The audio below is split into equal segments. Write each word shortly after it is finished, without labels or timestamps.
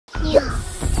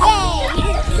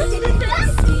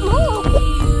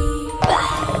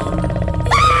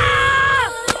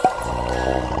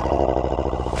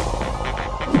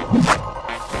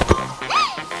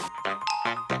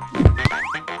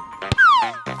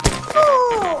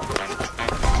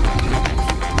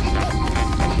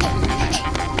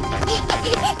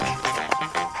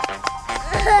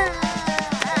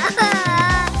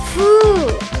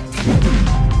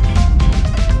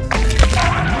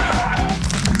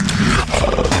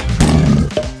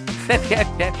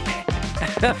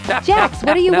Jax,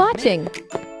 what are you watching?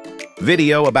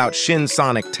 Video about Shin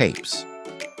Sonic Tapes.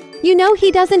 You know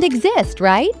he doesn't exist,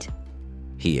 right?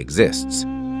 He exists.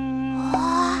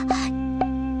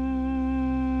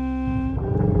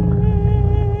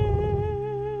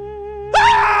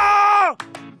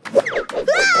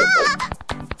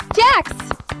 Jax!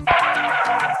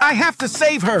 I have to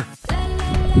save her!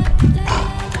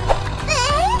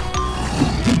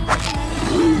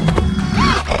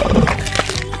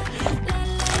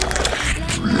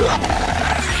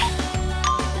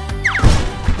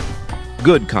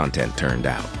 Good content turned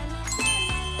out.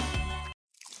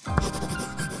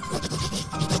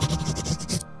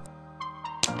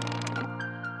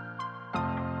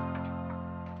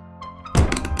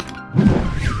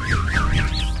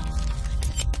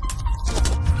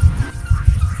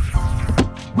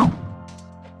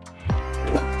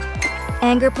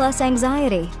 Anger plus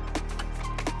anxiety.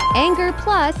 Anger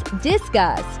plus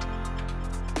disgust.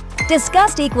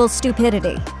 Disgust equals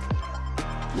stupidity.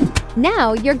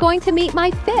 Now you're going to meet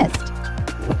my fist.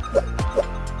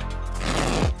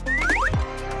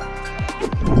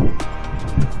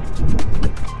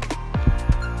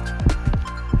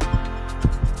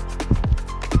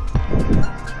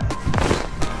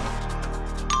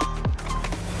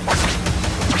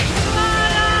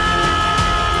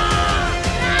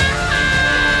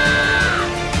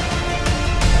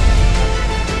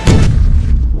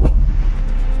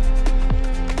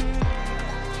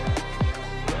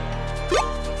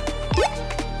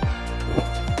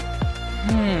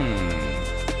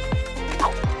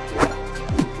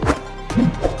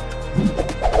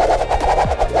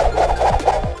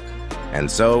 And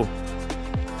so,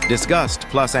 disgust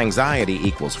plus anxiety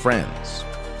equals friends.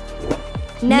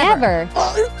 Never.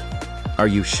 Are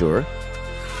you sure?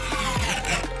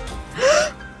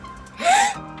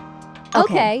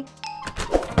 Okay.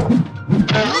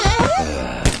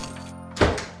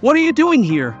 What are you doing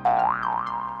here?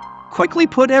 Quickly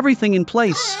put everything in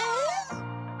place.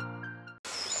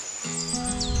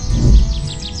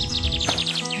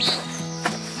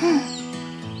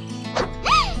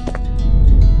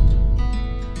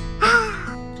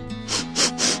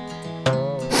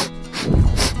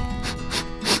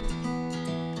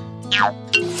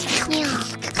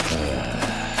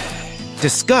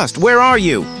 Disgust, where are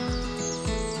you?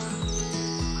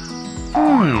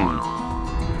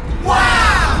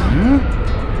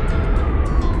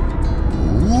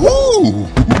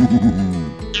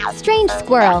 Strange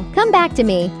squirrel, come back to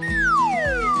me.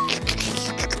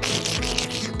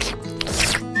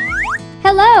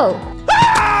 Hello.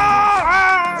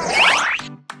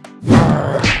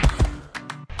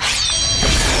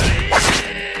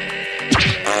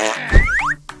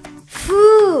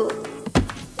 Phew.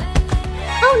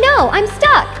 Oh no, I'm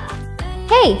stuck.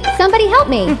 Hey, somebody help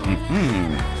me.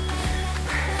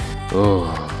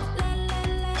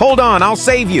 Hold on, I'll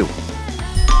save you.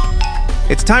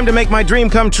 It's time to make my dream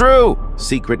come true.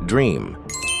 Secret dream.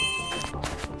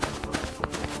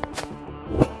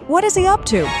 What is he up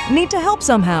to? Need to help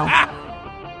somehow.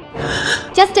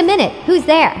 Just a minute, who's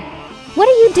there? What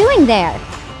are you doing there?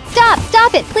 Stop,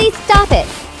 stop it, please stop it.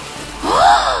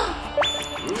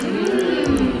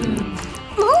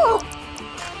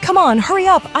 Come on, hurry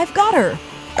up. I've got her.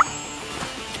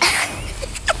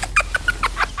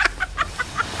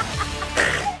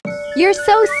 You're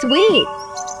so sweet.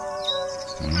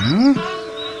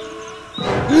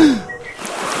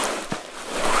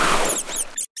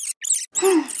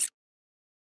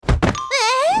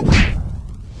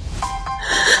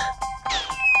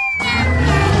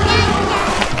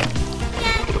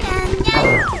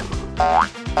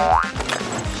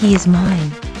 He is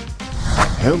mine.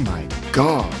 Oh my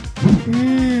God.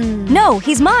 No,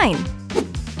 he's mine.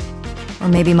 Or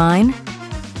maybe mine.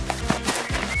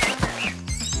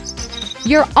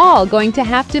 You're all going to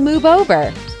have to move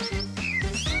over.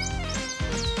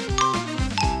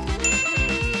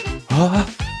 Oh,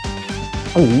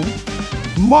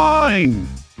 mine.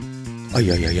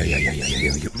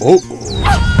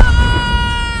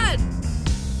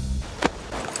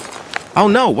 Oh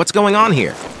no, what's going on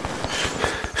here?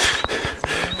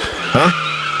 Huh?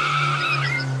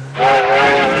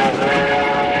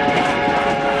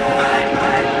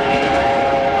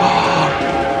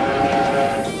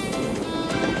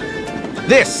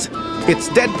 This! It's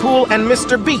Deadpool and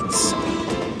Mr. Beats!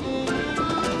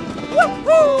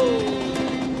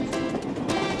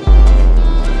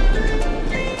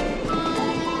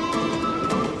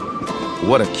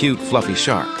 What a cute, fluffy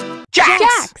shark.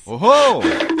 Jax! Oh-ho!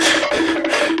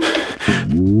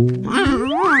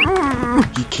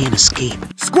 He can't escape.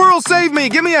 Squirrel, save me!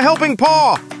 Give me a helping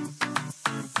paw!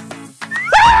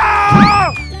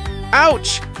 Ah!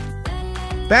 Ouch!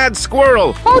 Bad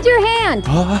squirrel! Hold your hand!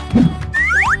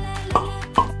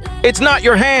 It's not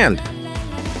your hand!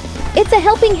 It's a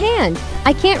helping hand.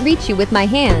 I can't reach you with my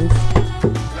hands.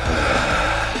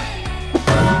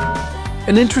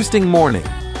 An interesting morning.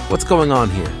 What's going on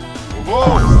here?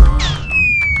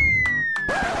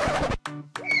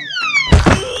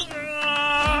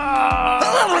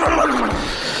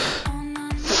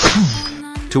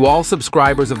 To all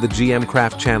subscribers of the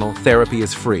GMCraft channel, therapy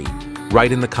is free.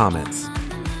 Write in the comments.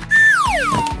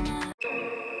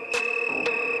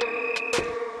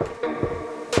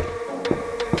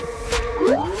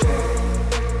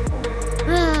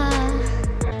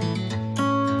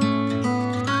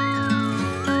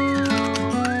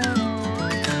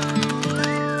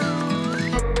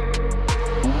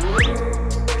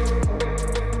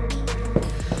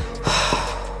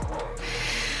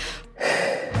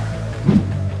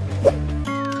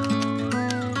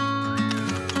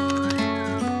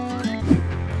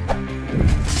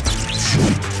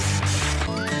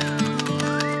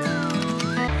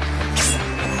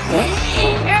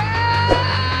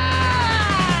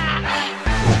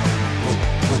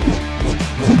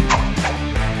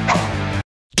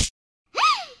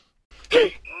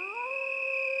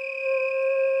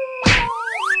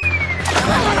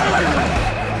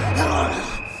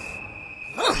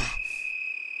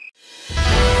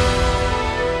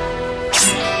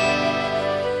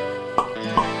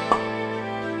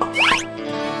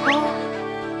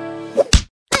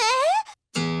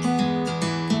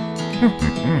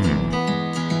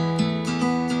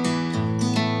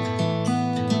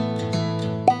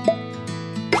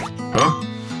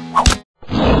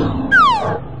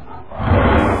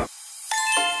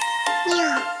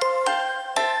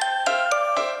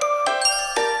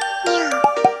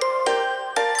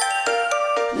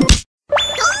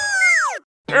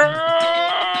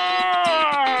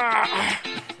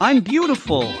 I'm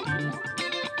beautiful.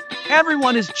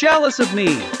 Everyone is jealous of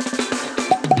me.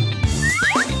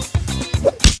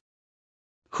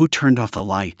 Who turned off the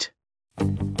light?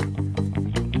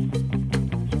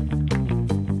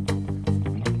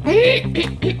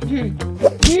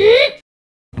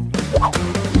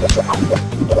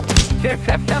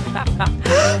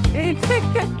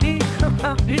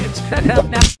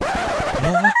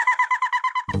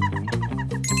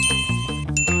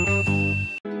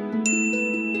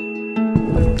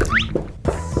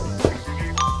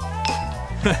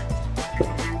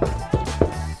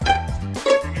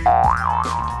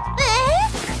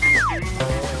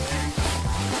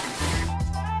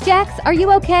 Jax, are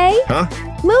you okay? Huh?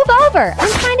 Move over!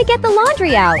 I'm trying to get the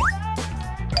laundry out.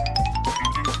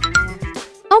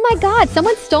 Oh my god,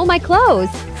 someone stole my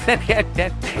clothes.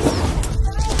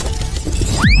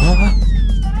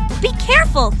 Be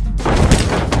careful!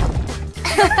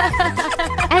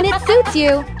 And it suits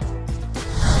you.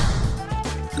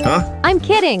 Huh? I'm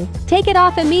kidding. Take it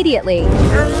off immediately.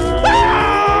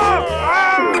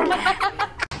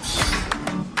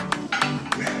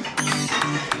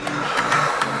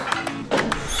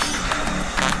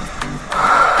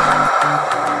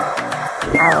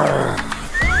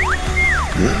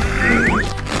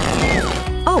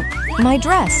 Oh, my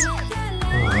dress.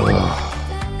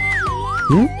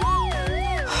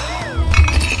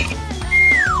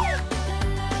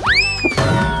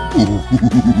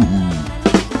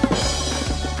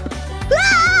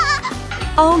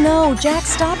 Oh no, Jack,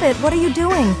 stop it. What are you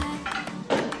doing?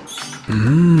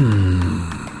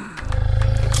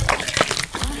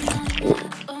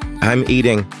 I'm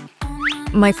eating.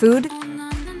 My food?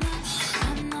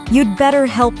 You'd better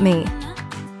help me.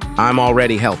 I'm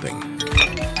already helping.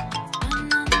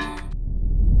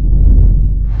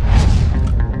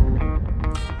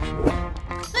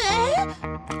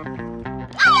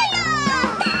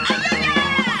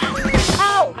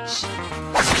 Ouch!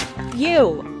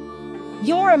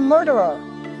 You're a murderer.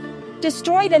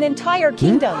 Destroyed an entire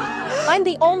kingdom. I'm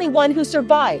the only one who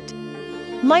survived.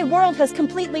 My world has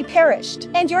completely perished,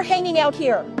 and you're hanging out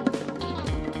here.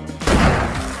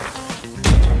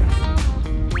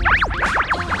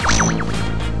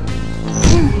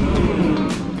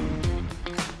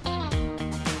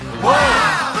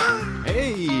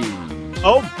 Hey!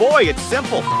 Oh boy, it's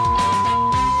simple.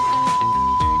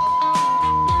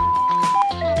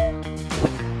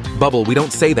 Bubble, we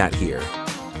don't say that here.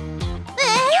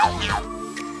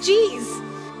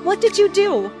 Jeez! What did you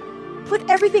do? Put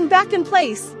everything back in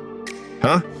place.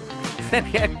 Huh?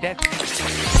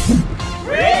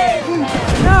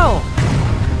 No!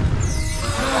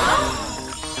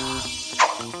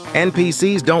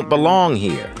 NPCs don't belong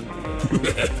here.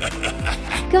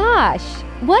 Gosh,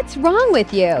 what's wrong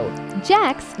with you?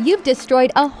 Jax, you've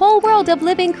destroyed a whole world of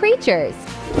living creatures.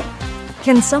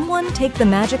 Can someone take the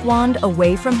magic wand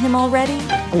away from him already?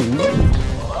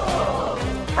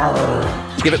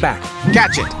 Give it back.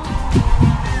 Catch it!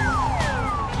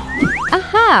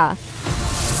 Aha!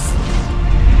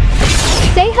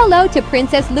 Say hello to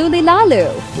Princess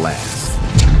Lulilalu. Blast.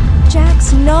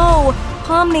 Jax, no!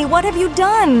 Pomni, what have you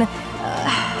done?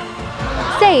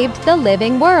 Saved the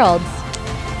living worlds.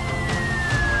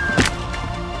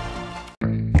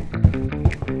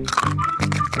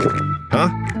 Huh?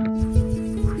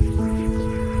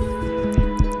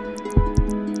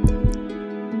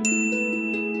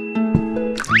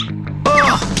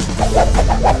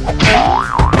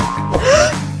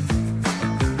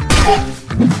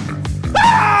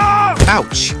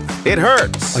 Ouch! It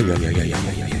hurts!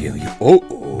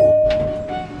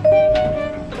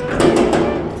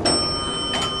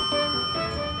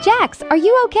 Jax, are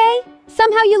you okay?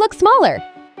 Somehow you look smaller.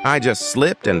 I just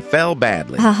slipped and fell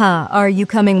badly. Haha, are you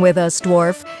coming with us,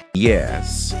 dwarf?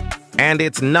 Yes. And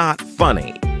it's not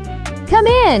funny. Come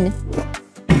in.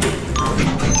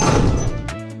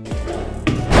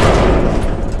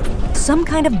 Some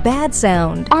kind of bad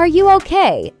sound. Are you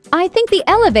okay? I think the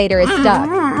elevator is stuck.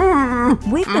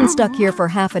 We've been stuck here for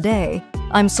half a day.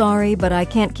 I'm sorry, but I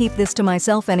can't keep this to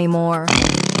myself anymore.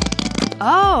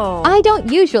 Oh. I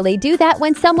don't usually do that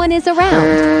when someone is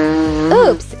around.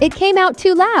 Oops, it came out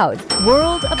too loud.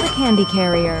 World of the Candy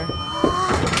Carrier.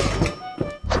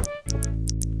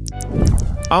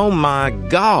 Oh my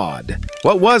God!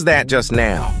 What was that just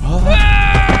now?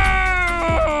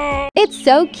 It's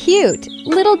so cute.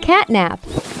 Little catnap.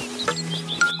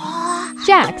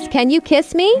 Jax, can you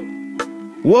kiss me?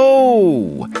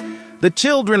 Whoa! The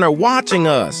children are watching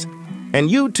us, and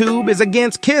YouTube is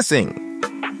against kissing.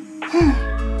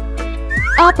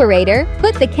 Operator,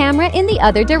 put the camera in the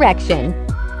other direction.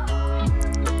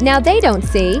 Now they don't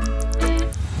see.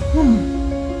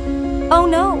 Oh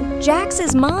no, Jax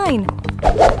is mine.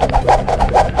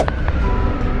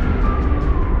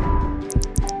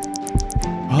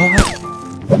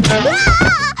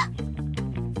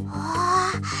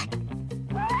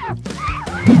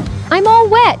 I'm all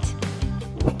wet.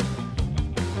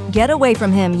 Get away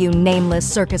from him, you nameless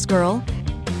circus girl.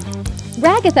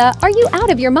 Ragatha, are you out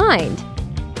of your mind?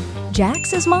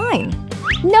 Jax is mine.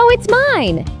 No, it's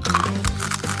mine.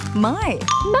 My.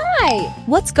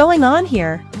 What's going on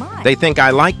here? My. They think I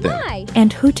like them. My.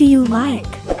 And who do you like?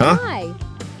 Huh? My.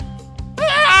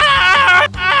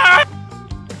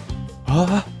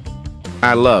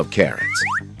 I love carrots.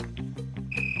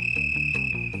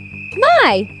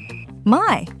 My.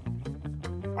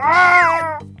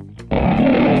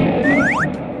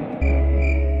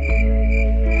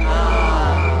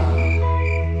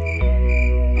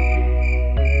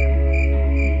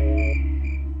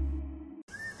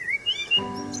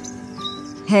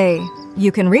 Hey,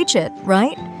 you can reach it,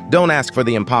 right? Don't ask for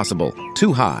the impossible.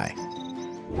 Too high.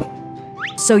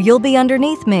 So you'll be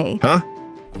underneath me. Huh?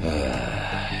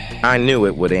 I knew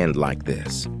it would end like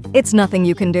this. It's nothing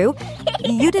you can do.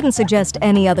 You didn't suggest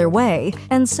any other way,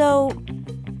 and so...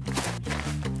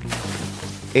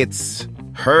 It's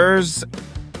hers.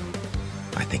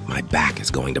 I think my back is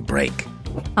going to break.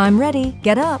 I'm ready.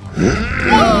 Get up.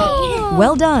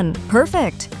 Well done.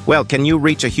 Perfect. Well, can you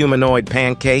reach a humanoid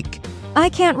pancake? I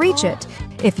can't reach it.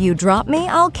 If you drop me,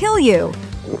 I'll kill you.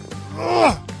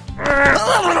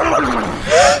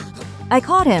 I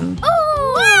caught him.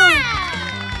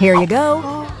 Here you go.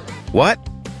 What?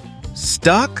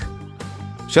 Stuck?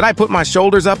 Should I put my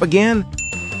shoulders up again?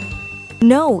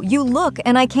 No, you look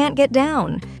and I can't get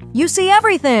down. You see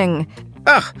everything.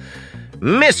 Ugh!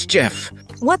 Mischief!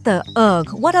 What the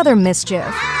ugh? What other mischief?